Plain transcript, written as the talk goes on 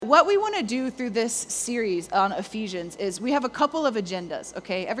what we want to do through this series on Ephesians is we have a couple of agendas,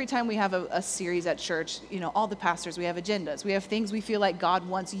 okay? Every time we have a series at church, all the pastors, we have agendas. We have things we feel like God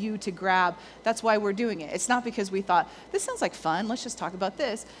wants you to grab. That's why we're doing it. It's not because we thought, this sounds like fun, let's just talk about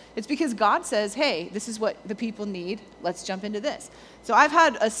this. It's because God says, hey, this is what the people need. Let's jump into this. So I've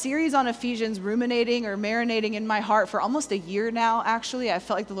had a series on Ephesians ruminating or marinating in my heart for almost a year now, actually. I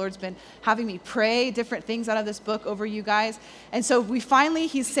felt like the Lord's been having me pray different things out of this book over you guys. And so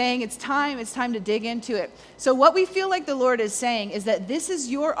he's saying it's time to dig into it. So what we feel like the Lord is saying is that this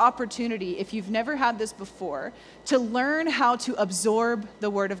is your opportunity, if you've never had this before, to learn how to absorb the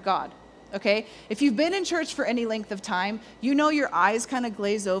Word of God. Okay? If you've been in church for any length of time, your eyes kind of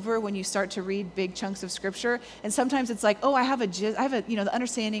glaze over when you start to read big chunks of scripture. And sometimes it's like, oh, I have the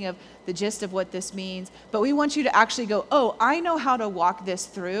understanding of the gist of what this means. But we want you to actually go, oh, I know how to walk this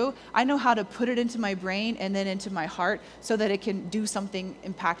through. I know how to put it into my brain and then into my heart so that it can do something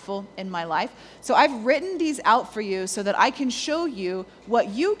impactful in my life. So I've written these out for you so that I can show you what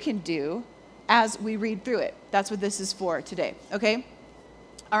you can do as we read through it. That's what this is for today, okay?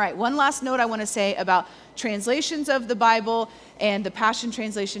 All right, one last note I want to say about translations of the Bible and the Passion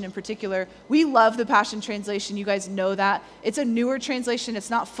Translation in particular. We love the Passion Translation. You guys know that. It's a newer translation. It's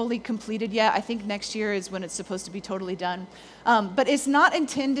not fully completed yet. I think next year is when it's supposed to be totally done. But it's not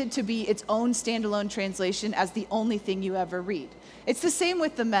intended to be its own standalone translation as the only thing you ever read. It's the same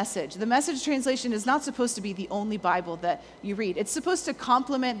with the Message. The Message translation is not supposed to be the only Bible that you read. It's supposed to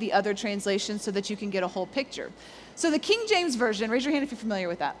complement the other translations so that you can get a whole picture. So the King James Version, raise your hand if you're familiar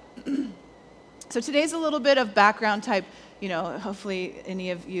with that. So today's a little bit of background type, hopefully any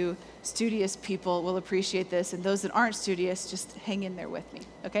of you studious people will appreciate this, and those that aren't studious, just hang in there with me,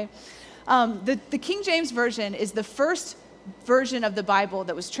 okay? The King James Version is the first version of the Bible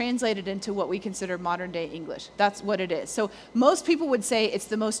that was translated into what we consider modern day English. That's what it is. So most people would say it's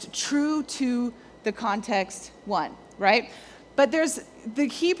the most true to the context one, right? But there's the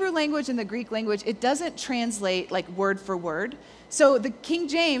Hebrew language and the Greek language, it doesn't translate like word for word. So the King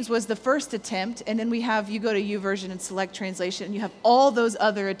James was the first attempt, and then you go to YouVersion and select translation, and you have all those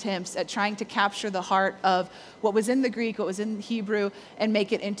other attempts at trying to capture the heart of what was in the Greek, what was in Hebrew, and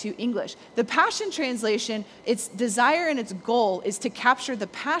make it into English. The Passion Translation, its desire and its goal is to capture the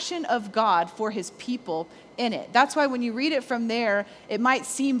passion of God for his people in it. That's why when you read it from there, it might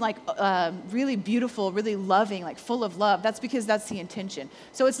seem like really beautiful, really loving, like full of love. That's because that's the intention.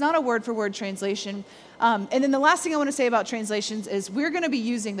 So it's not a word-for-word translation. And then the last thing I want to say about translations is we're going to be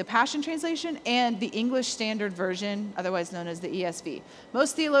using the Passion Translation and the English Standard Version, otherwise known as the ESV.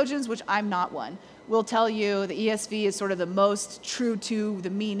 Most theologians, which I'm not one, will tell you the ESV is sort of the most true to the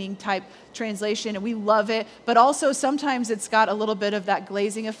meaning type translation, and we love it. But also sometimes it's got a little bit of that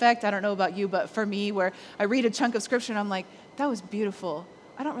glazing effect. I don't know about you, but for me, where I read a chunk of scripture and I'm like, that was beautiful.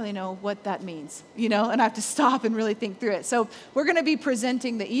 I don't really know what that means, and I have to stop and really think through it. So we're going to be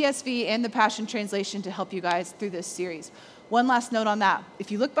presenting the ESV and the Passion Translation to help you guys through this series. One last note on that.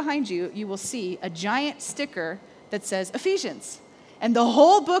 If you look behind you, you will see a giant sticker that says Ephesians. And the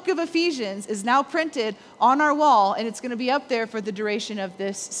whole book of Ephesians is now printed on our wall, and it's going to be up there for the duration of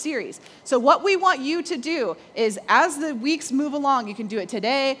this series. So what we want you to do is, as the weeks move along, you can do it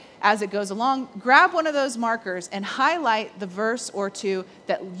today, as it goes along, grab one of those markers and highlight the verse or two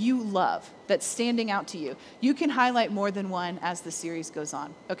that you love, that's standing out to you. You can highlight more than one as the series goes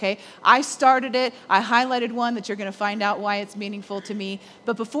on, okay? I started it. I highlighted one that you're going to find out why it's meaningful to me.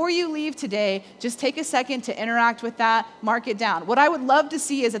 But before you leave today, just take a second to interact with that, mark it down. What I would love to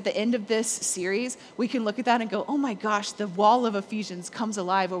see is at the end of this series, we can look at that and go, oh my gosh, the wall of Ephesians comes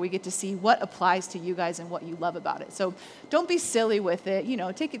alive, where we get to see what applies to you guys and what you love about it. So don't be silly with it,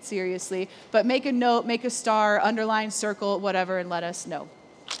 take it seriously, but make a note, make a star, underline, circle, whatever, and let us know.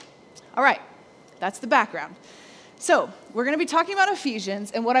 All right, that's the background. So we're going to be talking about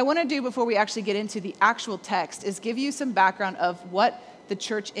Ephesians, and what I want to do before we actually get into the actual text is give you some background of what the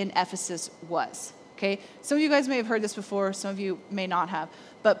church in Ephesus was, okay? Some of you guys may have heard this before, some of you may not have.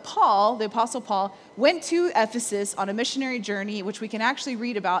 But Paul, the Apostle Paul, went to Ephesus on a missionary journey, which we can actually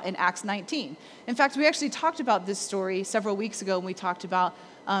read about in Acts 19. In fact, we actually talked about this story several weeks ago when we talked about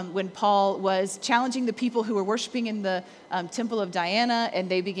when Paul was challenging the people who were worshiping in the temple of Diana, and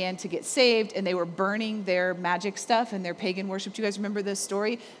they began to get saved, and they were burning their magic stuff and their pagan worship. Do you guys remember this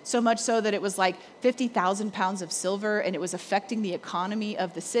story? So much so that it was like 50,000 pounds of silver, and it was affecting the economy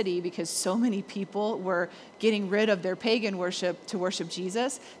of the city because so many people were getting rid of their pagan worship to worship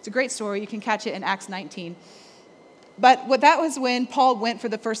Jesus. It's a great story. You can catch it in Acts 19. But that was when Paul went for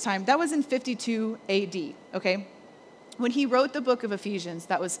the first time. That was in 52 AD, okay? When he wrote the book of Ephesians,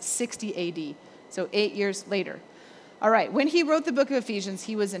 that was 60 AD, so 8 years later. All right, when he wrote the book of Ephesians,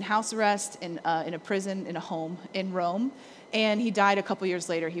 he was in house arrest in a prison, in a home in Rome, and he died a couple years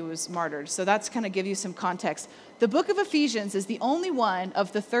later. He was martyred. So that's kind of give you some context. The book of Ephesians is the only one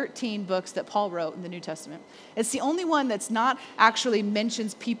of the 13 books that Paul wrote in the New Testament. It's the only one that's not actually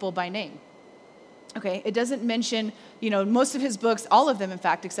mentions people by name. Okay, it doesn't mention, most of his books, all of them, in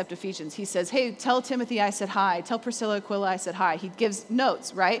fact, except Ephesians. He says, hey, tell Timothy I said hi. Tell Priscilla Aquila I said hi. He gives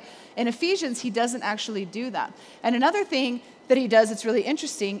notes, right? In Ephesians, he doesn't actually do that. And another thing that he does that's really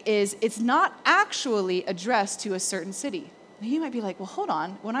interesting is it's not actually addressed to a certain city. Now, you might be like, well, hold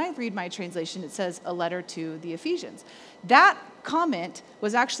on. When I read my translation, it says a letter to the Ephesians. That comment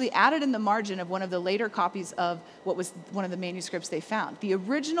was actually added in the margin of one of the later copies of what was one of the manuscripts they found. The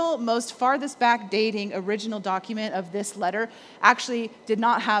original, most farthest back dating original document of this letter actually did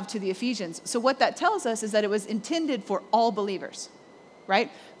not have to the Ephesians. So what that tells us is that it was intended for all believers,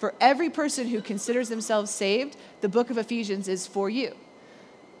 right? For every person who considers themselves saved, the book of Ephesians is for you.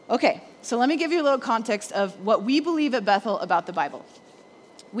 Okay, so let me give you a little context of what we believe at Bethel about the Bible.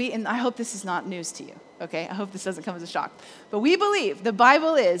 And I hope this is not news to you, okay? I hope this doesn't come as a shock. But we believe the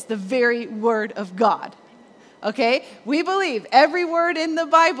Bible is the very word of God, okay? We believe every word in the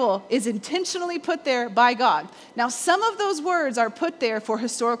Bible is intentionally put there by God. Now, some of those words are put there for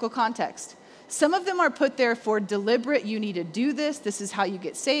historical context. Some of them are put there for deliberate, you need to do this is how you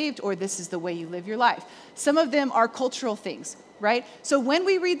get saved, or this is the way you live your life. Some of them are cultural things, right? So when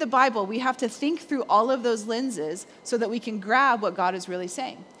we read the Bible, we have to think through all of those lenses so that we can grab what God is really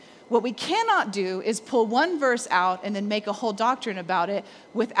saying. What we cannot do is pull one verse out and then make a whole doctrine about it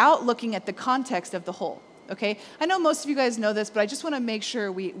without looking at the context of the whole, okay? I know most of you guys know this, but I just want to make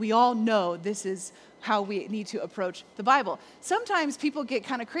sure we all know this is how we need to approach the Bible. Sometimes people get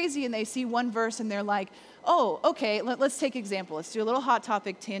kind of crazy and they see one verse and they're like, oh, okay, let's take example. Let's do a little hot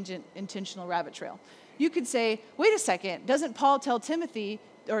topic tangent intentional rabbit trail. You could say, wait a second, doesn't Paul tell Timothy,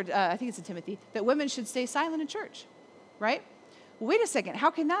 or I think it's in Timothy, that women should stay silent in church, right? Well, wait a second,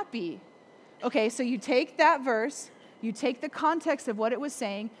 how can that be? Okay, so you take that verse, you take the context of what it was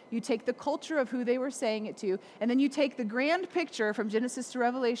saying, you take the culture of who they were saying it to, and then you take the grand picture from Genesis to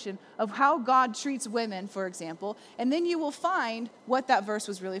Revelation of how God treats women, for example, and then you will find what that verse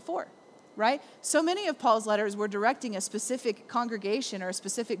was really for. Right? So many of Paul's letters were directing a specific congregation or a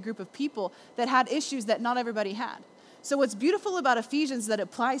specific group of people that had issues that not everybody had. So what's beautiful about Ephesians is that it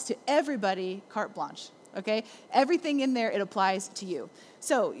applies to everybody, carte blanche, okay? Everything in there, it applies to you.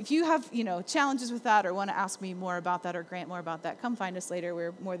 So if you have, challenges with that or want to ask me more about that or Grant more about that, come find us later.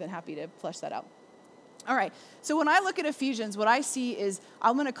 We're more than happy to flesh that out. All right, so when I look at Ephesians, what I see is,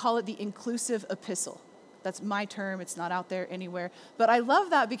 I'm going to call it the inclusive epistle. That's my term. It's not out there anywhere. But I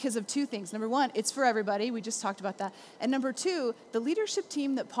love that because of two things. Number one, it's for everybody. We just talked about that. And number two, the leadership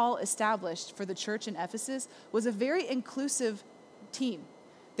team that Paul established for the church in Ephesus was a very inclusive team.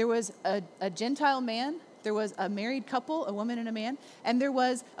 There was a Gentile man, there was a married couple, a woman and a man, and there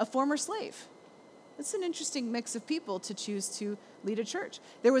was a former slave. That's an interesting mix of people to choose to lead a church.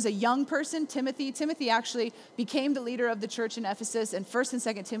 There was a young person, Timothy. Timothy actually became the leader of the church in Ephesus, and 1st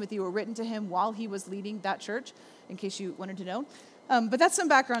and 2nd Timothy were written to him while he was leading that church, in case you wanted to know. But that's some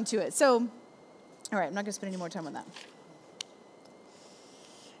background to it. So, all right, I'm not going to spend any more time on that.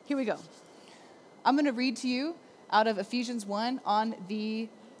 Here we go. I'm going to read to you out of Ephesians 1 on the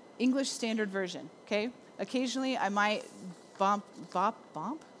English Standard Version, okay? Occasionally, I might bop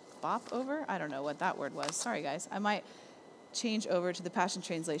over? I don't know what that word was. Sorry, guys. I might change over to the Passion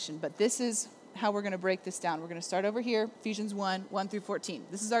Translation, but this is how we're going to break this down. We're going to start over here, Ephesians 1 through 14.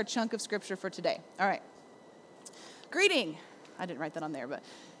 This is our chunk of scripture for today. All right. Greeting. I didn't write that on there, but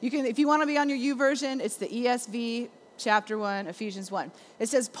you can, if you want to be on your U version, it's the ESV chapter 1, Ephesians 1. It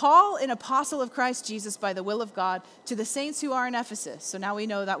says, Paul, an apostle of Christ Jesus by the will of God, to the saints who are in Ephesus. So now we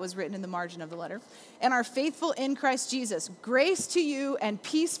know that was written in the margin of the letter. And are faithful in Christ Jesus. Grace to you and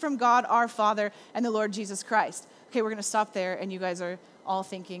peace from God our Father and the Lord Jesus Christ. Okay, we're going to stop there, and you guys are all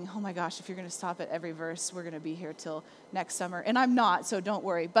thinking, oh my gosh, if you're going to stop at every verse, we're going to be here till next summer. And I'm not, so don't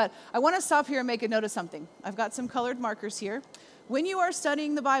worry. But I want to stop here and make a note of something. I've got some colored markers here. When you are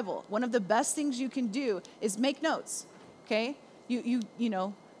studying the Bible, one of the best things you can do is make notes, okay? You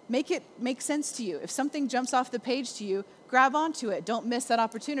know, make it make sense to you. If something jumps off the page to you, grab onto it. Don't miss that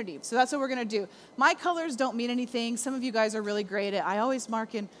opportunity. So that's what we're going to do. My colors don't mean anything. Some of you guys are really great at, I always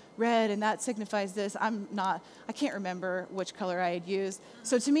mark in red, and that signifies this. I can't remember which color I had used.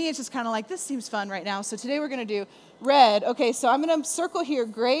 So to me, it's just kind of like, this seems fun right now. So today we're going to do red. Okay, so I'm going to circle here,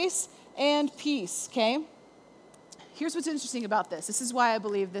 grace and peace, okay? Here's what's interesting about this. This is why I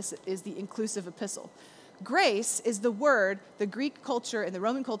believe this is the inclusive epistle. Grace is the word the Greek culture and the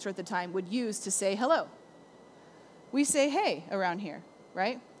Roman culture at the time would use to say hello. we say hey around here,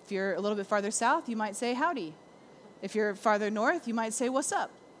 right? If you're a little bit farther south, you might say howdy. If you're farther north, you might say what's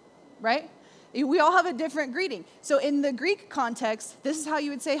up, right? We all have a different greeting. So in the Greek context, this is how you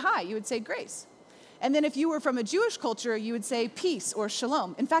would say hi. You would say grace. And then if you were from a Jewish culture, you would say peace or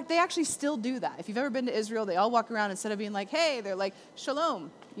shalom. In fact, they actually still do that. If you've ever been to Israel, they all walk around, instead of being like, hey, they're like, shalom,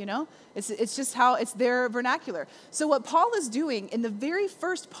 you know? It's just how it's their vernacular. So what Paul is doing in the very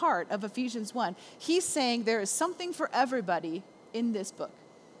first part of Ephesians 1, he's saying there is something for everybody in this book,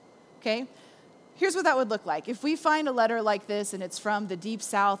 okay? Here's what that would look like. If we find a letter like this and it's from the deep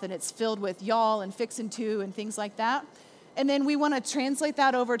south and it's filled with y'all and fixin' to and things like that, and then we want to translate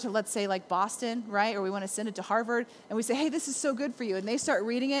that over to, let's say, like Boston, right? Or we want to send it to Harvard, and we say, hey, this is so good for you. And they start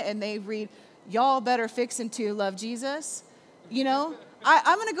reading it, and they read, y'all better fixin' to love Jesus. You know,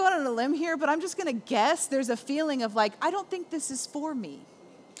 I'm going to go out on a limb here, but I'm just going to guess there's a feeling of like, I don't think this is for me,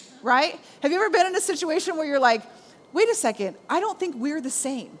 right? Have you ever been in a situation where you're like, wait a second, I don't think we're the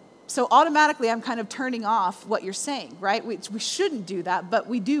same. So automatically, I'm kind of turning off what you're saying, right? We shouldn't do that, but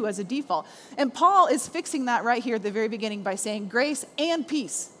we do as a default. And Paul is fixing that right here at the very beginning by saying grace and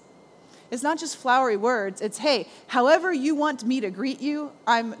peace. It's not just flowery words. It's, hey, however you want me to greet you,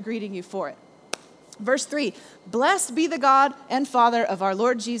 I'm greeting you for it. Verse 3, blessed be the God and Father of our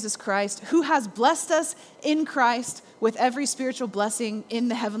Lord Jesus Christ, who has blessed us in Christ with every spiritual blessing in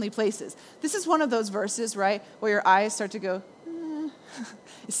the heavenly places. This is one of those verses, right, where your eyes start to go,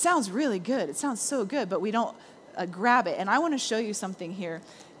 it sounds really good. It sounds so good, but we don't grab it. And I want to show you something here.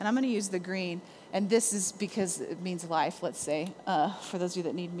 And I'm going to use the green. And this is because it means life, let's say, for those of you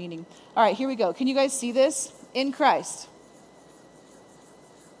that need meaning. All right, here we go. Can you guys see this? In Christ.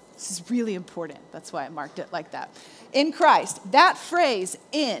 This is really important. That's why I marked it like that. In Christ. That phrase,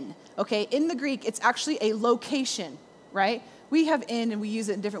 in, okay, in the Greek, it's actually a location, right? We have in and we use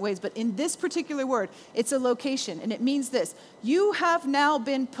it in different ways, but in this particular word, it's a location, and it means this. You have now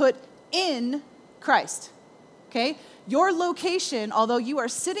been put in Christ, okay? Your location, although you are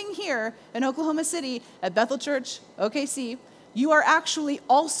sitting here in Oklahoma City at Bethel Church, OKC, you are actually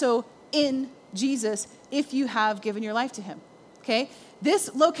also in Jesus if you have given your life to him, okay? This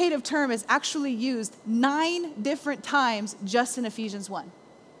locative term is actually used 9 different times just in Ephesians 1.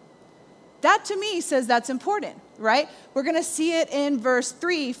 That to me says that's important, right? We're going to see it in verse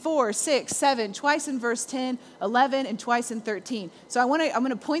 3, 4, 6, 7, twice in verse 10, 11, and twice in 13. So I'm going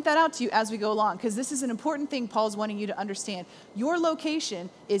to point that out to you as we go along, because this is an important thing Paul's wanting you to understand. Your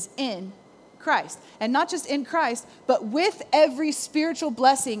location is in Christ. And not just in Christ, but with every spiritual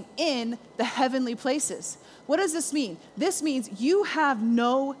blessing in the heavenly places. What does this mean? This means you have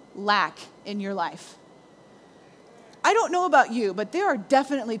no lack in your life. I don't know about you, but there are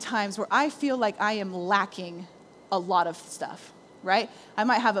definitely times where I feel like I am lacking a lot of stuff, right? I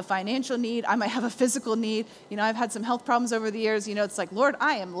might have a financial need. I might have a physical need. You know, I've had some health problems over the years. You know, it's like, Lord,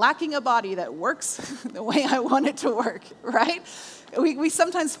 I am lacking a body that works the way I want it to work, right? We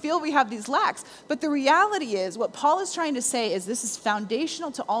sometimes feel we have these lacks. But the reality is, what Paul is trying to say is this is foundational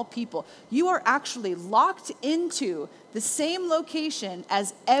to all people. You are actually locked into the same location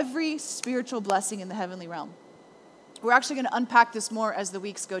as every spiritual blessing in the heavenly realm. We're actually going to unpack this more as the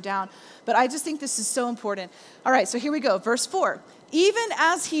weeks go down, but I just think this is so important. All right, so here we go. Verse 4. Even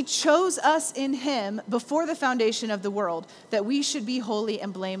as he chose us in him before the foundation of the world, that we should be holy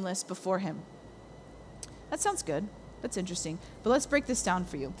and blameless before him. That sounds good. That's interesting. But let's break this down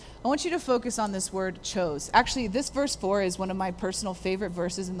for you. I want you to focus on this word chose. Actually, this verse 4 is one of my personal favorite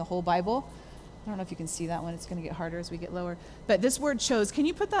verses in the whole Bible. I don't know if you can see that one. It's going to get harder as we get lower. But this word chose, can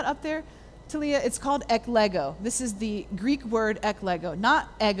you put that up there? Talia, it's called eklego. This is the Greek word eklego, not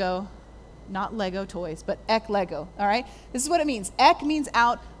ego, not Lego toys, but eklego, all right? This is what it means. Ek means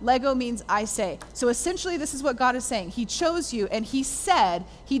out, Lego means I say. So essentially, this is what God is saying. He chose you, and he said,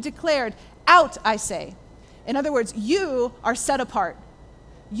 he declared, out I say. In other words, you are set apart.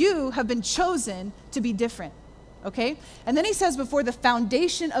 You have been chosen to be different. Okay? And then he says before the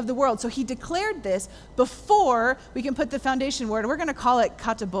foundation of the world. So he declared this before we can put the foundation word. We're going to call it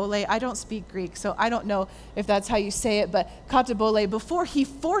katabole. I don't speak Greek, so I don't know if that's how you say it, but katabole, before he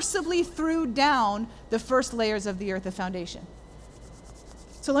forcibly threw down the first layers of the earth, the foundation.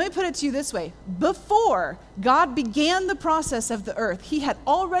 So let me put it to you this way. Before God began the process of the earth, he had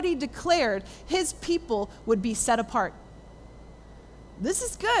already declared his people would be set apart. This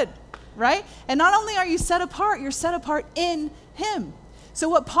is good. Right? And not only are you set apart, you're set apart in him. So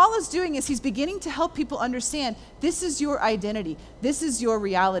what Paul is doing is he's beginning to help people understand this is your identity. This is your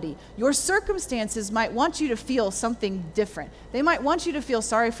reality. Your circumstances might want you to feel something different. They might want you to feel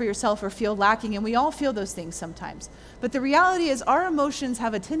sorry for yourself or feel lacking, and we all feel those things sometimes. But the reality is our emotions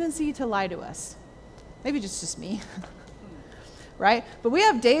have a tendency to lie to us. Maybe just me. Right? But we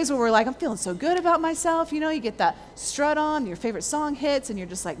have days where we're like, I'm feeling so good about myself. You get that strut on, your favorite song hits, and you're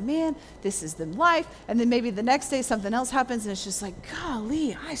just like, man, this is the life. And then maybe the next day something else happens, and it's just like,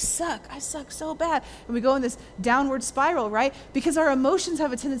 golly, I suck so bad. And we go in this downward spiral, right? Because our emotions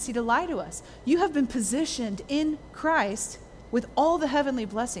have a tendency to lie to us. You have been positioned in Christ with all the heavenly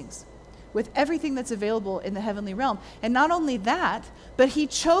blessings, with everything that's available in the heavenly realm. And not only that, but he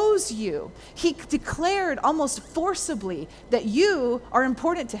chose you. He declared almost forcibly that you are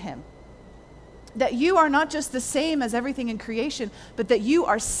important to him. That you are not just the same as everything in creation, but that you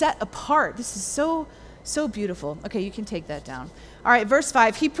are set apart. This is so beautiful. Okay, you can take that down. All right, verse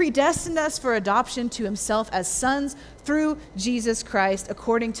 5, he predestined us for adoption to himself as sons through Jesus Christ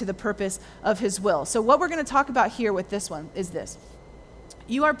according to the purpose of his will. So what we're going to talk about here with this one is this.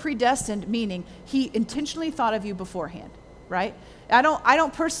 You are predestined, meaning he intentionally thought of you beforehand, right? I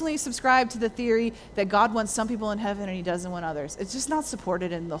don't personally subscribe to the theory that God wants some people in heaven and he doesn't want others. It's just not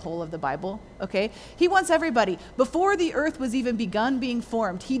supported in the whole of the Bible, okay? He wants everybody. Before the earth was even begun being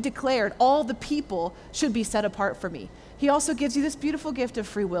formed, he declared all the people should be set apart for me. He also gives you this beautiful gift of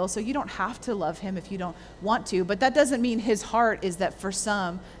free will, so you don't have to love him if you don't want to, but that doesn't mean his heart is that for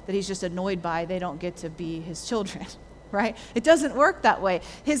some that he's just annoyed by, they don't get to be his children. Right? It doesn't work that way.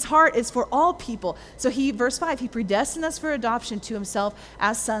 His heart is for all people. So verse 5, he predestined us for adoption to himself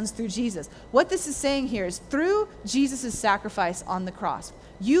as sons through Jesus. What this is saying here is through Jesus' sacrifice on the cross,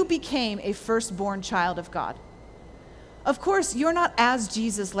 you became a firstborn child of God. Of course, you're not as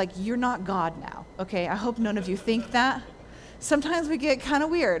Jesus, like you're not God now, okay? I hope none of you think that. Sometimes we get kind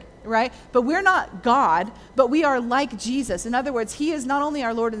of weird, right? But we're not God, but we are like Jesus. In other words, he is not only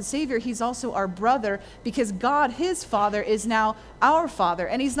our Lord and Savior, he's also our brother, because God, his Father, is now our Father.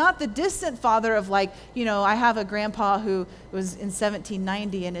 And he's not the distant father of like, I have a grandpa who was in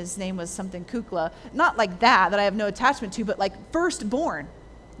 1790 and his name was something Kukla. Not like that I have no attachment to, but like firstborn.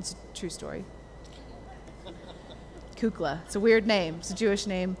 It's a true story. Kukla. It's a weird name. It's a Jewish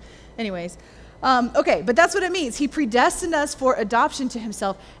name. Anyways. Okay, but that's what it means. He predestined us for adoption to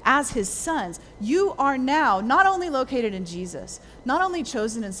himself as his sons. You are now not only located in Jesus, not only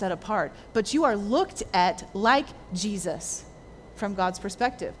chosen and set apart, but you are looked at like Jesus from God's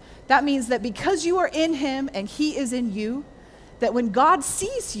perspective. That means that because you are in him and he is in you, that when God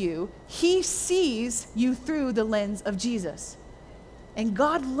sees you, he sees you through the lens of Jesus. And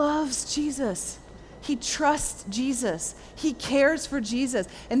God loves Jesus. He trusts Jesus. He cares for Jesus.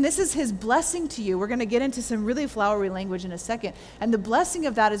 And this is his blessing to you. We're going to get into some really flowery language in a second. And the blessing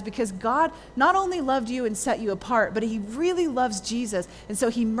of that is because God not only loved you and set you apart, but he really loves Jesus. And so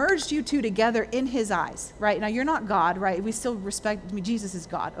he merged you two together in his eyes, right? Now, you're not God, right? We still respect, Jesus is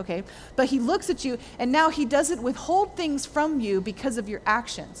God, okay? But he looks at you, and now he doesn't withhold things from you because of your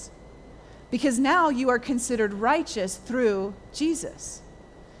actions. Because now you are considered righteous through Jesus.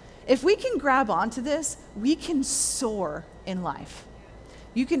 If we can grab onto this, we can soar in life.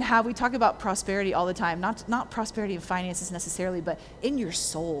 We talk about prosperity all the time, not prosperity in finances necessarily, but in your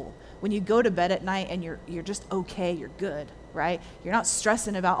soul. When you go to bed at night and you're just okay, you're good, right? You're not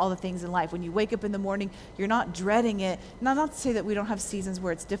stressing about all the things in life. When you wake up in the morning, you're not dreading it. Now, not to say that we don't have seasons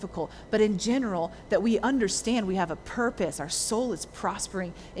where it's difficult, but in general, that we understand we have a purpose. Our soul is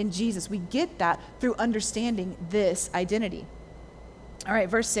prospering in Jesus. We get that through understanding this identity. All right,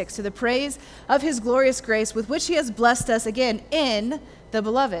 verse 6, to the praise of his glorious grace with which he has blessed us, again, in the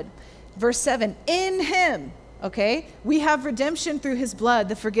beloved. Verse 7, in him, okay, we have redemption through his blood,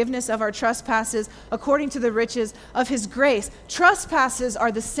 the forgiveness of our trespasses according to the riches of his grace. Trespasses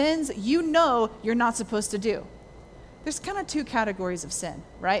are the sins you're not supposed to do. There's kind of two categories of sin,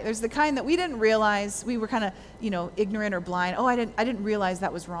 right? There's the kind that we didn't realize, we were kind of, ignorant or blind. Oh, I didn't realize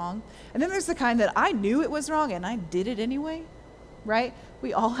that was wrong. And then there's the kind that I knew it was wrong and I did it anyway. Right?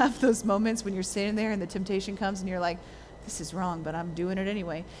 We all have those moments when you're sitting there and the temptation comes and you're like, this is wrong, but I'm doing it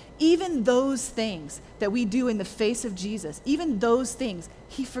anyway. Even those things that we do in the face of Jesus, even those things,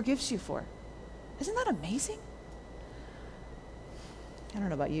 he forgives you for. Isn't that amazing? I don't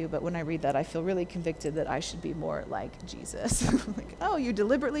know about you, but when I read that, I feel really convicted that I should be more like Jesus. Like, oh, you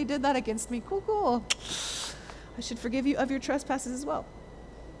deliberately did that against me. Cool. I should forgive you of your trespasses as well.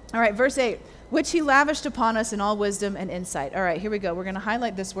 All right, verse 8, which he lavished upon us in all wisdom and insight. All right, here we go. We're going to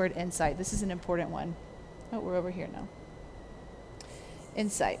highlight this word insight. This is an important one. Oh, we're over here now.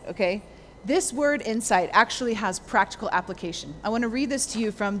 Insight, okay? This word insight actually has practical application. I want to read this to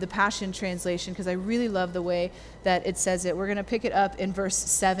you from the Passion Translation because I really love the way that it says it. We're going to pick it up in verse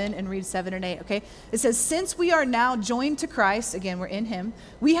 7 and read 7 and 8, okay? It says, since we are now joined to Christ, again, we're in him,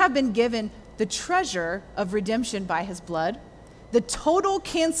 we have been given the treasure of redemption by his blood, the total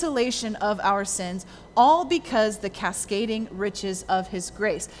cancellation of our sins, all because the cascading riches of his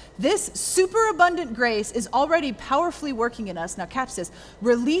grace. This superabundant grace is already powerfully working in us. Now catch this,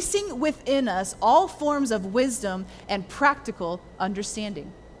 releasing within us all forms of wisdom and practical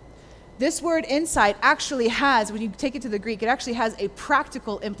understanding. This word insight actually has, when you take it to the Greek, it actually has a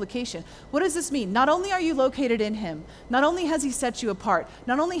practical implication. What does this mean? Not only are you located in him, not only has he set you apart,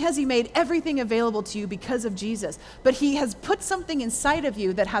 not only has he made everything available to you because of Jesus, but he has put something inside of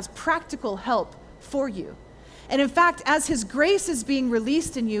you that has practical help for you. And in fact, as his grace is being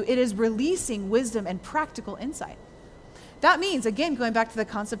released in you, it is releasing wisdom and practical insight. That means, again, going back to the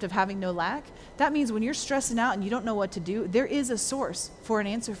concept of having no lack, that means when you're stressing out and you don't know what to do, there is a source for an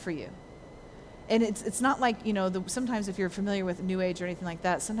answer for you. And it's not like, sometimes if you're familiar with New Age or anything like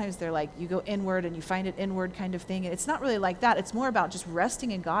that, sometimes they're like, you go inward and you find it inward kind of thing. And it's not really like that. It's more about just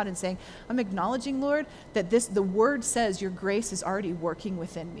resting in God and saying, I'm acknowledging, Lord, that the word says your grace is already working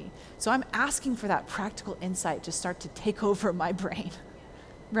within me. So I'm asking for that practical insight to start to take over my brain.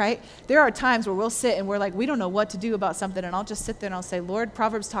 Right? There are times where we'll sit and we're like, we don't know what to do about something. And I'll just sit there and I'll say, Lord,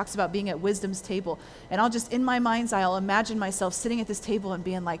 Proverbs talks about being at wisdom's table. And I'll just, in my mind's eye, I'll imagine myself sitting at this table and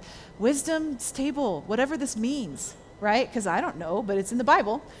being like, wisdom's table, whatever this means, right? Because I don't know, but it's in the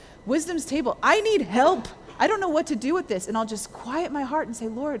Bible. Wisdom's table. I need help. I don't know what to do with this. And I'll just quiet my heart and say,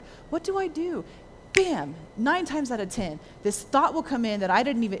 Lord, what do I do? Bam, 9 times out of 10, this thought will come in that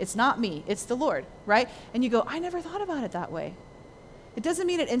it's not me, it's the Lord, right? And you go, I never thought about it that way. It doesn't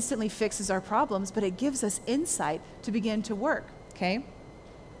mean it instantly fixes our problems, but it gives us insight to begin to work, okay?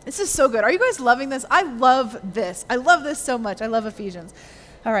 This is so good. Are you guys loving this? I love this. I love this so much. I love Ephesians.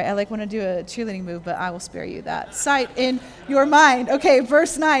 All right, I want to do a cheerleading move, but I will spare you that. Sight in your mind. Okay,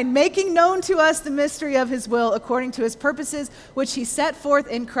 verse 9, making known to us the mystery of his will according to his purposes, which he set forth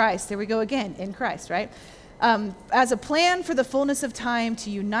in Christ. There we go again, in Christ, right? As a plan for the fullness of time to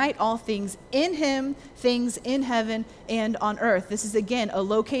unite all things in him, things in heaven and on earth. This is, again, a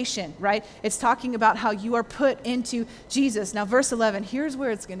location, right? It's talking about how you are put into Jesus. Now, verse 11, here's where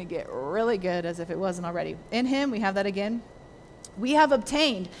it's going to get really good, as if it wasn't already. In him, we have that again. We have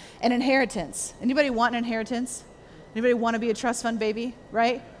obtained an inheritance. Anybody want an inheritance? Anybody want to be a trust fund baby,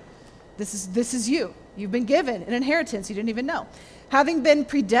 right? This is you. You've been given an inheritance you didn't even know. Having been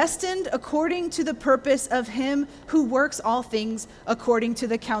predestined according to the purpose of him who works all things according to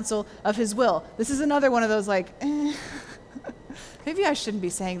the counsel of his will. This is another one of those maybe I shouldn't be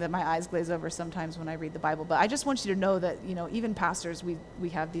saying that my eyes glaze over sometimes when I read the Bible, but I just want you to know that, even pastors, we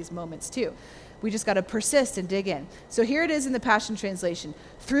have these moments too. We just got to persist and dig in. So here it is in the Passion Translation.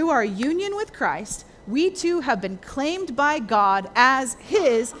 Through our union with Christ, we too have been claimed by God as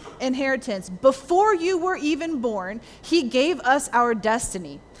his inheritance. Before you were even born, he gave us our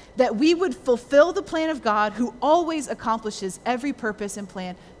destiny, that we would fulfill the plan of God who always accomplishes every purpose and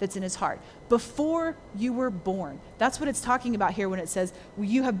plan that's in his heart. Before you were born. That's what it's talking about here when it says,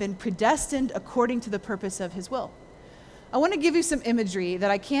 you have been predestined according to the purpose of his will. I want to give you some imagery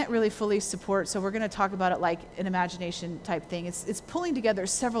that I can't really fully support, so we're going to talk about it like an imagination type thing. It's pulling together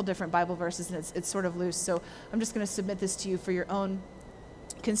several different Bible verses, and it's sort of loose, so I'm just going to submit this to you for your own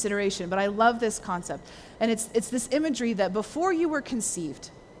consideration. But I love this concept, and it's this imagery that before you were conceived,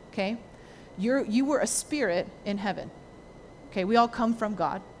 okay, you were a spirit in heaven. Okay, we all come from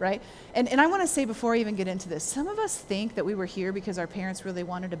God, right? And I want to say before I even get into this, some of us think that we were here because our parents really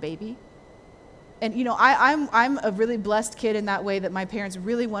wanted a baby. And, I'm a really blessed kid in that way that my parents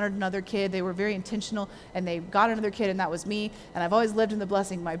really wanted another kid. They were very intentional, and they got another kid, and that was me. And I've always lived in the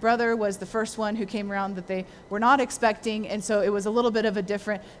blessing. My brother was the first one who came around that they were not expecting, and so it was a little bit of a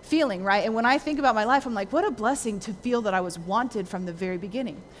different feeling, right? And when I think about my life, I'm like, what a blessing to feel that I was wanted from the very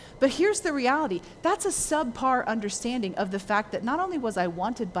beginning. But here's the reality. That's a subpar understanding of the fact that not only was I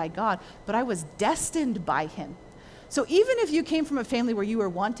wanted by God, but I was destined by him. So even if you came from a family where you were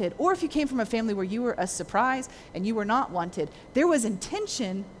wanted, or if you came from a family where you were a surprise and you were not wanted, there was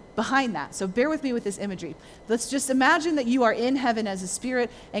intention behind that. So bear with me with this imagery. Let's just imagine that you are in heaven as a spirit,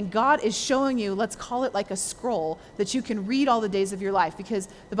 and God is showing you, let's call it like a scroll, that you can read all the days of your life, because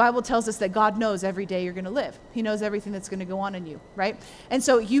the Bible tells us that God knows every day you're going to live. He knows everything that's going to go on in you, right? And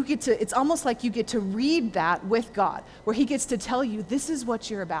so it's almost like you get to read that with God, where he gets to tell you, this is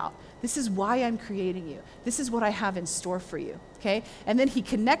what you're about. This is why I'm creating you. This is what I have in store for you, okay? And then he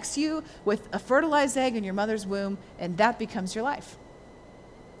connects you with a fertilized egg in your mother's womb, and that becomes your life.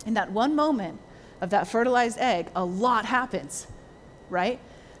 In that one moment of that fertilized egg, a lot happens, right?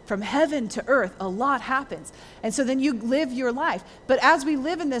 From heaven to earth, a lot happens. And so then you live your life. But as we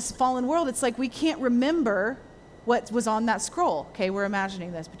live in this fallen world, it's like we can't remember what was on that scroll. Okay, we're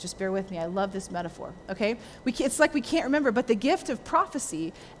imagining this, but just bear with me. I love this metaphor. Okay, it's like we can't remember, but the gift of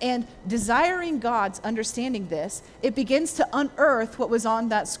prophecy and desiring God's understanding this, it begins to unearth what was on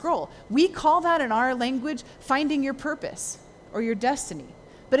that scroll. We call that in our language finding your purpose or your destiny.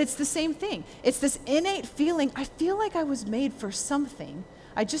 But it's the same thing. It's this innate feeling, I feel like I was made for something.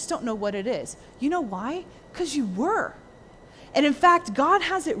 I just don't know what it is. You know why? Because you were. And in fact, God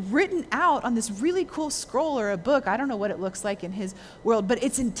has it written out on this really cool scroll or a book. I don't know what it looks like in his world, but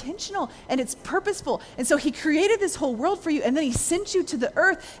it's intentional and it's purposeful. And so he created this whole world for you, and then he sent you to the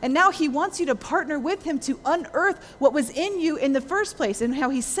earth, and now he wants you to partner with him to unearth what was in you in the first place. And how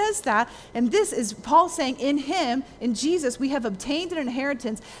he says that, and this is Paul saying, in him, in Jesus, we have obtained an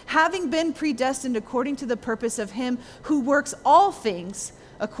inheritance, having been predestined according to the purpose of him who works all things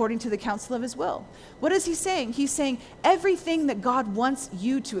according to the counsel of his will. What is he saying? He's saying everything that God wants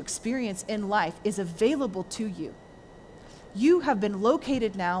you to experience in life is available to you. You have been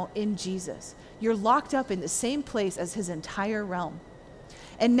located now in Jesus. You're locked up in the same place as his entire realm.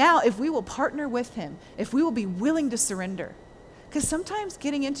 And now if we will partner with him, if we will be willing to surrender, because sometimes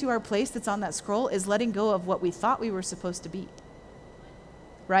getting into our place that's on that scroll is letting go of what we thought we were supposed to be.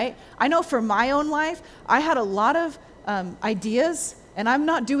 Right? I know for my own life, I had a lot of ideas, and I'm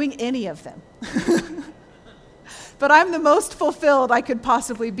not doing any of them. But I'm the most fulfilled I could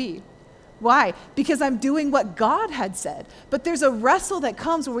possibly be. Why? Because I'm doing what God had said. But there's a wrestle that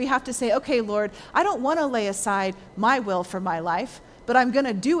comes where we have to say, okay, Lord, I don't want to lay aside my will for my life, but I'm going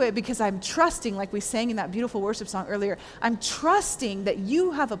to do it because I'm trusting, like we sang in that beautiful worship song earlier, I'm trusting that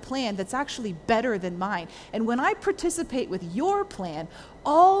you have a plan that's actually better than mine. And when I participate with your plan,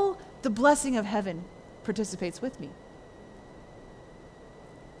 all the blessing of heaven participates with me.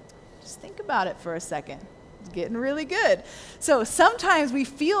 Just think about it for a second. It's getting really good. So sometimes we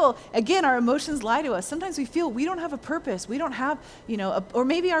feel, again, our emotions lie to us. Sometimes we feel we don't have a purpose. We don't have, or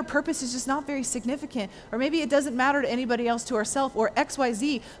maybe our purpose is just not very significant, or maybe it doesn't matter to anybody else, to ourselves, or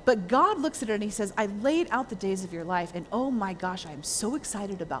XYZ. But God looks at it and he says, I laid out the days of your life, and oh my gosh, I am so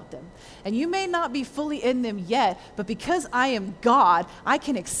excited about them. And you may not be fully in them yet, but because I am God, I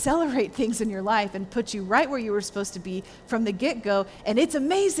can accelerate things in your life and put you right where you were supposed to be from the get-go, and it's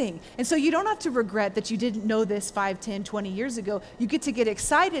amazing. And so you don't have to regret that you didn't know this 5, 10, 20 years ago. You get to get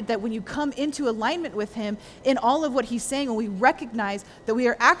excited that when you come into alignment with him in all of what he's saying, and we recognize that we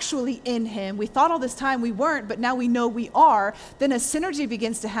are actually in him, we thought all this time we weren't, but now we know we are, then a synergy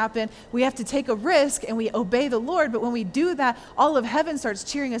begins to happen. We have to take a risk and we obey the Lord, but when we do that, all of heaven starts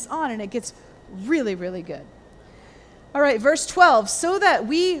cheering us on, and it gets really, really good. All right, verse 12, so that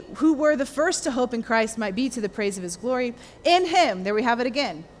we who were the first to hope in Christ might be to the praise of his glory. In him, there we have it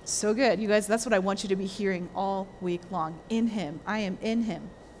again. So good. You guys, that's what I want you to be hearing all week long. In him. I am in him.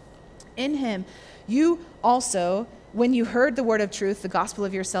 In him, you also, when you heard the word of truth, the gospel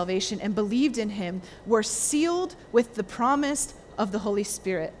of your salvation, and believed in him, were sealed with the promise of the Holy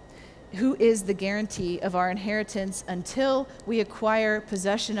Spirit, who is the guarantee of our inheritance until we acquire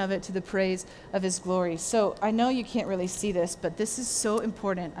possession of it to the praise of his glory. So I know you can't really see this, but this is so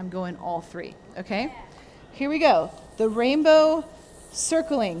important. I'm going all three, okay? Here we go. The rainbow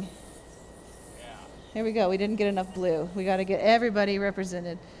circling. Here we go. We didn't get enough blue. We got to get everybody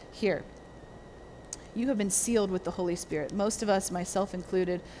represented here. You have been sealed with the Holy Spirit. Most of us, myself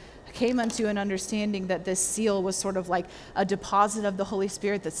included, came unto an understanding that this seal was sort of like a deposit of the Holy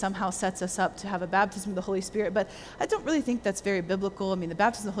Spirit that somehow sets us up to have a baptism of the Holy Spirit. But I don't really think that's very biblical. I mean, the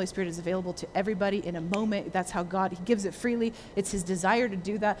baptism of the Holy Spirit is available to everybody in a moment. That's how God, he gives it freely. It's his desire to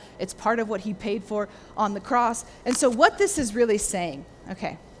do that. It's part of what he paid for on the cross. And so what this is really saying,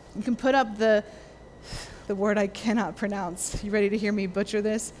 okay, you can put up the word I cannot pronounce. You ready to hear me butcher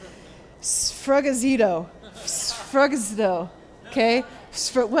this? Sfragazito. Okay?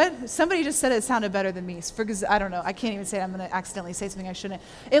 What? Somebody just said it sounded better than me. I don't know. I can't even say it. I'm going to accidentally say something I shouldn't.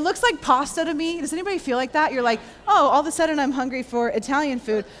 It looks like pasta to me. Does anybody feel like that? You're like, oh, all of a sudden I'm hungry for Italian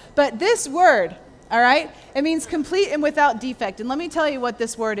food. But this word, all right, it means complete and without defect. And let me tell you what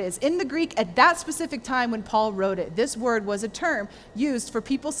this word is. In the Greek, at that specific time when Paul wrote it, this word was a term used for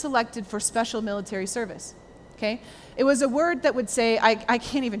people selected for special military service. Okay? It was a word that would say, I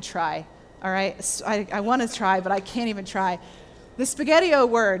can't even try. All right? I want to try, but I can't even try. The spaghetti-o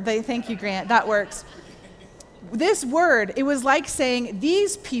word, thank you, Grant, that works. This word, it was like saying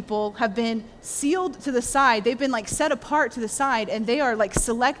these people have been sealed to the side. They've been like set apart to the side, and they are like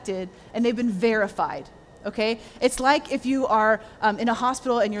selected, and they've been verified, okay? It's like if you are in a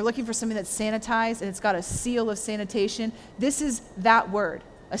hospital and you're looking for something that's sanitized and it's got a seal of sanitation. This is that word,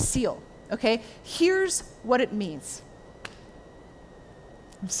 a seal, okay? Here's what it means.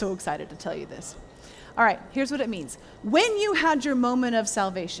 I'm so excited to tell you this. All right, here's what it means. When you had your moment of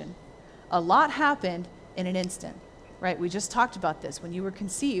salvation, a lot happened in an instant, right? We just talked about this. When you were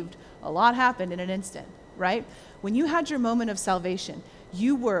conceived, a lot happened in an instant, right? When you had your moment of salvation,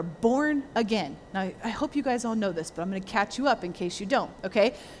 you were born again. Now, I hope you guys all know this, but I'm going to catch you up in case you don't,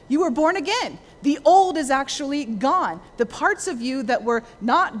 okay? You were born again. The old is actually gone. The parts of you that were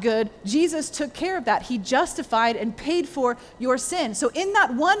not good, Jesus took care of that. He justified and paid for your sin. So in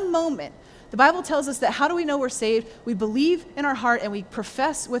that one moment, the Bible tells us that how do we know we're saved? We believe in our heart and we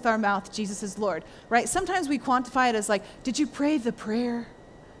profess with our mouth Jesus is Lord, right? Sometimes we quantify it as like, did you pray the prayer?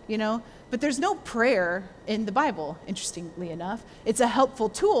 You know? But there's no prayer in the Bible, interestingly enough. It's a helpful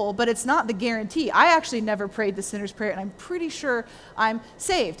tool, but it's not the guarantee. I actually never prayed the sinner's prayer, and I'm pretty sure I'm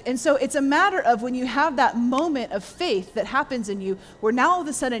saved. And so it's a matter of when you have that moment of faith that happens in you, where now all of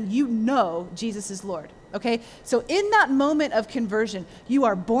a sudden you know Jesus is Lord, okay? So in that moment of conversion, you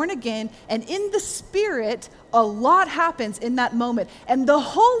are born again, and in the Spirit, a lot happens in that moment. And the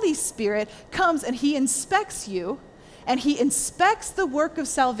Holy Spirit comes and he inspects you, and he inspects the work of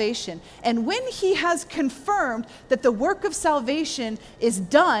salvation. And when he has confirmed that the work of salvation is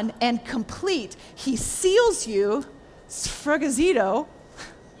done and complete, he seals you, sfragazito,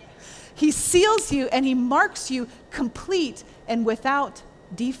 he seals you and he marks you complete and without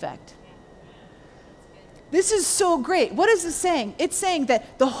defect. This is so great. What is it saying? It's saying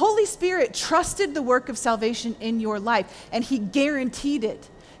that the Holy Spirit trusted the work of salvation in your life, and he guaranteed it.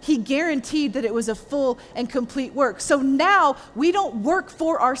 He guaranteed that it was a full and complete work. So now we don't work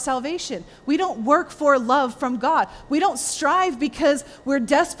for our salvation. We don't work for love from God. We don't strive because we're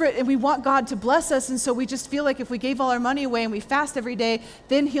desperate and we want God to bless us, and so we just feel like if we gave all our money away and we fast every day,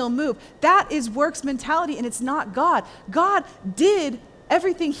 then he'll move. That is works mentality, and it's not God. God did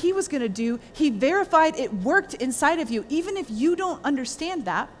everything he was going to do. He verified it worked inside of you, even if you don't understand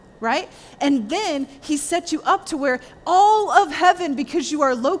that. Right? And then he set you up to where all of heaven, because you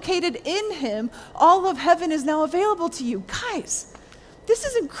are located in him, all of heaven is now available to you. Guys, this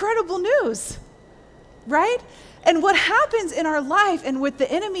is incredible news, right? And what happens in our life and with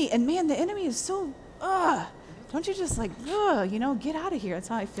the enemy, and man, the enemy is so, don't you just like, get out of here. That's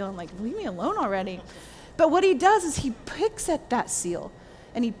how I feel. I'm like, leave me alone already. But what he does is he picks at that seal,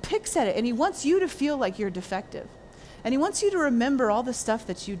 and he picks at it, and he wants you to feel like you're defective. And he wants you to remember all the stuff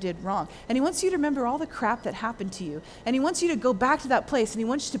that you did wrong. And he wants you to remember all the crap that happened to you. And he wants you to go back to that place, and he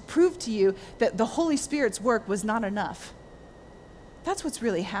wants you to prove to you that the Holy Spirit's work was not enough. That's what's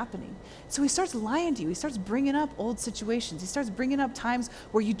really happening. So he starts lying to you. He starts bringing up old situations. He starts bringing up times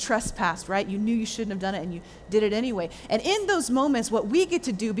where you trespassed, right? You knew you shouldn't have done it, and you did it anyway. And in those moments, what we get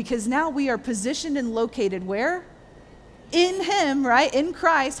to do, because now we are positioned and located where? In him, right? In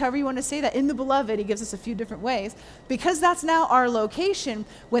Christ, however you want to say that, in the beloved. He gives us a few different ways. Because that's now our location,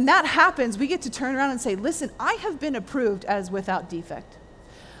 when that happens, we get to turn around and say, listen, I have been approved as without defect.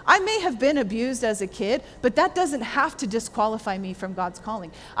 I may have been abused as a kid, but that doesn't have to disqualify me from God's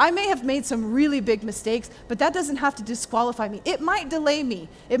calling. I may have made some really big mistakes, but that doesn't have to disqualify me. It might delay me.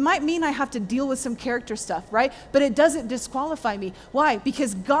 It might mean I have to deal with some character stuff, right? But it doesn't disqualify me. Why?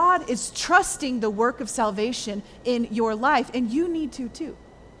 Because God is trusting the work of salvation in your life, and you need to too.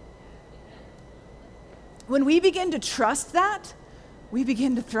 When we begin to trust that, we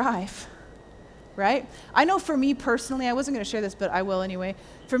begin to thrive. Right? I know for me personally, I wasn't going to share this, but I will anyway.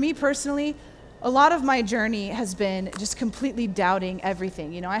 For me personally, a lot of my journey has been just completely doubting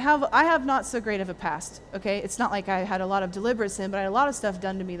everything. You know, I have not so great of a past, okay? It's not like I had a lot of deliberate sin, but I had a lot of stuff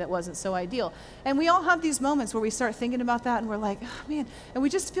done to me that wasn't so ideal. And we all have these moments where we start thinking about that and we're like, oh man, and we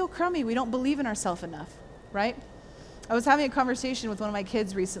just feel crummy. We don't believe in ourselves enough, right? I was having a conversation with one of my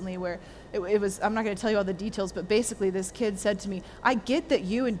kids recently where it was, I'm not going to tell you all the details, but basically this kid said to me, I get that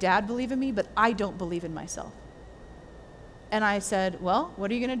you and dad believe in me, but I don't believe in myself. And I said, well,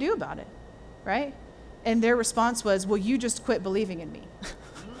 what are you going to do about it, right? And their response was, well, you just quit believing in me.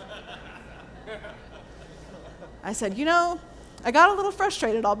 I said, I got a little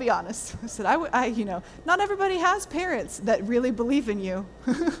frustrated, I'll be honest. I said, not everybody has parents that really believe in you.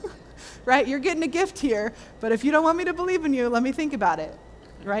 Right? You're getting a gift here, but if you don't want me to believe in you, let me think about it.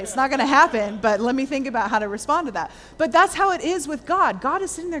 Right? It's not going to happen, but let me think about how to respond to that. But that's how it is with God. God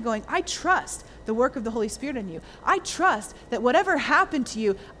is sitting there going, I trust the work of the Holy Spirit in you. I trust that whatever happened to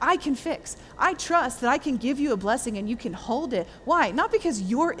you, I can fix. I trust that I can give you a blessing and you can hold it. Why? Not because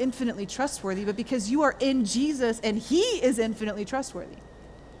you're infinitely trustworthy, but because you are in Jesus and he is infinitely trustworthy.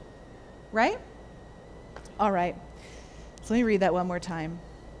 Right? All right. So let me read that one more time.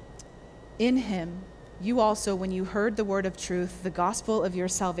 In him, you also, when you heard the word of truth, the gospel of your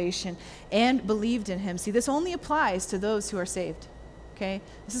salvation, and believed in him. See, this only applies to those who are saved. okay?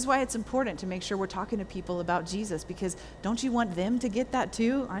 This is why it's important to make sure we're talking to people about Jesus, because don't you want them to get that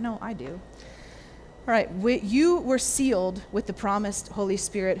too? I know I do. All right, you were sealed with the promised Holy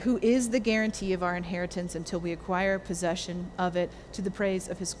Spirit, who is the guarantee of our inheritance until we acquire possession of it to the praise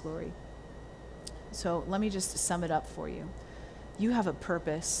of his glory. So let me just sum it up for you. You have a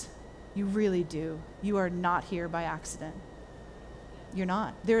purpose. You really do. You are not here by accident. You're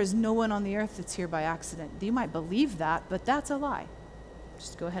not. There is no one on the earth that's here by accident. You might believe that, but that's a lie.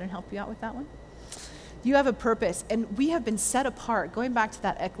 Just go ahead and help you out with that one. You have a purpose, and we have been set apart. Going back to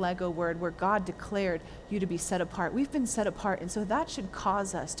that eklego word where God declared you to be set apart. We've been set apart, and so that should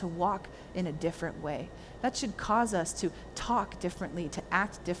cause us to walk in a different way. That should cause us to talk differently, to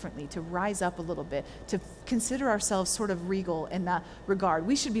act differently, to rise up a little bit, to consider ourselves sort of regal in that regard.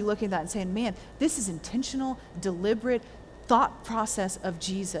 We should be looking at that and saying, man, this is intentional, deliberate thought process of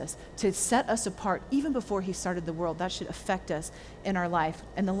Jesus to set us apart even before he started the world. That should affect us in our life.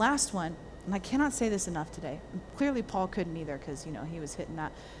 And the last one, and I cannot say this enough today. Clearly, Paul couldn't either because, he was hitting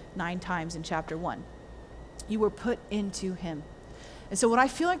that 9 times in chapter 1. You were put into him. And so what I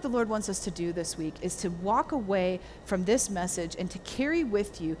feel like the Lord wants us to do this week is to walk away from this message and to carry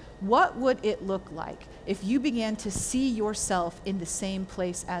with you, what would it look like if you began to see yourself in the same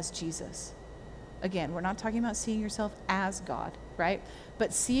place as Jesus? Again, we're not talking about seeing yourself as God, right?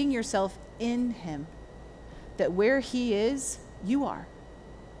 But seeing yourself in him. That where he is, you are.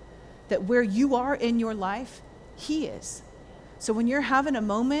 That where you are in your life, he is. So when you're having a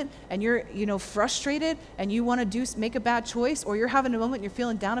moment and you're, frustrated and you want to make a bad choice, or you're having a moment and you're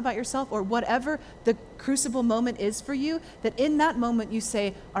feeling down about yourself, or whatever the crucible moment is for you, that in that moment you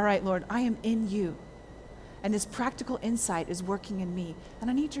say, all right, Lord, I am in you. And this practical insight is working in me,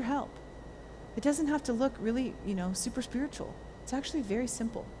 and I need your help. It doesn't have to look really, super spiritual. It's actually very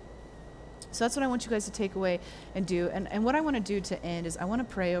simple. So that's what I want you guys to take away and do. And what I want to do to end is I want to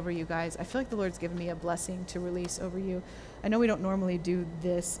pray over you guys. I feel like the Lord's given me a blessing to release over you. I know we don't normally do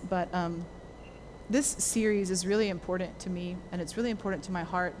this, but this series is really important to me, and it's really important to my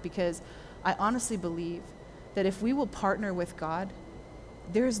heart, because I honestly believe that if we will partner with God,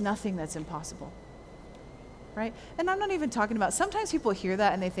 there is nothing that's impossible. Right? And I'm not even talking about, sometimes people hear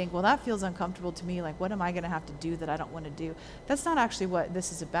that and they think, well, that feels uncomfortable to me. Like, what am I going to have to do that I don't want to do? That's not actually what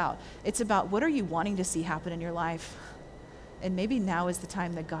this is about. It's about, what are you wanting to see happen in your life? And maybe now is the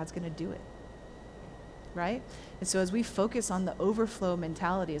time that God's going to do it. Right? And so as we focus on the overflow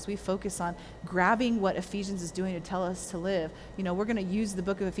mentality, as we focus on grabbing what Ephesians is doing to tell us to live, we're going to use the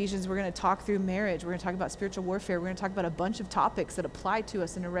book of Ephesians. We're going to talk through marriage. We're going to talk about spiritual warfare. We're going to talk about a bunch of topics that apply to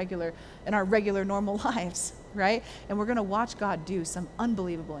us in our regular normal lives, right? And we're going to watch God do some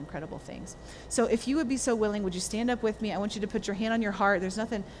unbelievable, incredible things. So if you would be so willing, would you stand up with me? I want you to put your hand on your heart. There's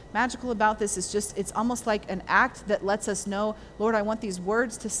nothing magical about this. It's almost like an act that lets us know, Lord, I want these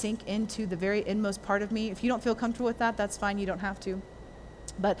words to sink into the very inmost part of me. If you don't feel comfortable with that, that's fine. You don't have to.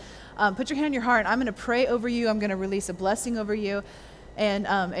 But put your hand on your heart. I'm going to pray over you. I'm going to release a blessing over you.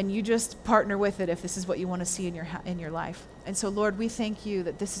 And you just partner with it if this is what you want to see in your life. And so, Lord, we thank you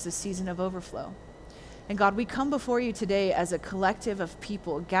that this is a season of overflow. And God, we come before you today as a collective of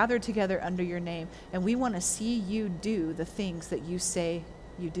people gathered together under your name, and we want to see you do the things that you say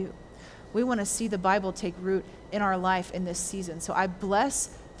you do. We want to see the Bible take root in our life in this season. So I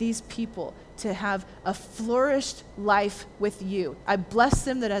bless these people to have a flourished life with you. I bless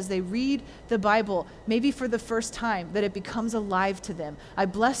them that as they read the Bible, maybe for the first time, that it becomes alive to them. I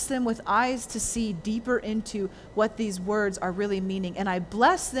bless them with eyes to see deeper into what these words are really meaning. And I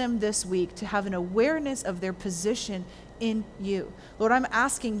bless them this week to have an awareness of their position in you. Lord, I'm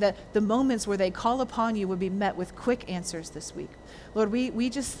asking that the moments where they call upon you would be met with quick answers this week. Lord, we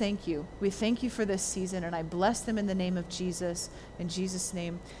just thank you. We thank you for this season, and I bless them in the name of Jesus. In Jesus'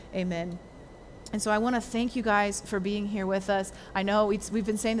 name, amen. And so I want to thank you guys for being here with us. I know we've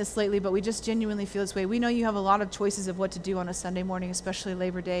been saying this lately, but we just genuinely feel this way. We know you have a lot of choices of what to do on a Sunday morning, especially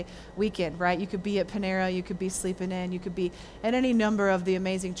Labor Day weekend, right? You could be at Panera, you could be sleeping in, you could be at any number of the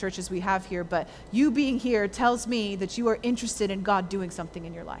amazing churches we have here. But you being here tells me that you are interested in God doing something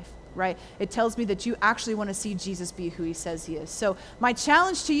in your life. Right? It tells me that you actually want to see Jesus be who he says he is. So my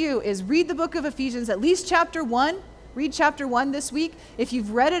challenge to you is read the book of Ephesians, at least chapter 1. Read chapter 1 this week. If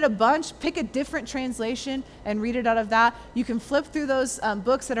you've read it a bunch, pick a different translation and read it out of that. You can flip through those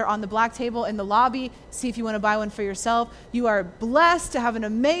books that are on the black table in the lobby, see if you want to buy one for yourself. You are blessed to have an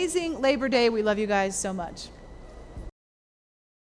amazing Labor Day. We love you guys so much.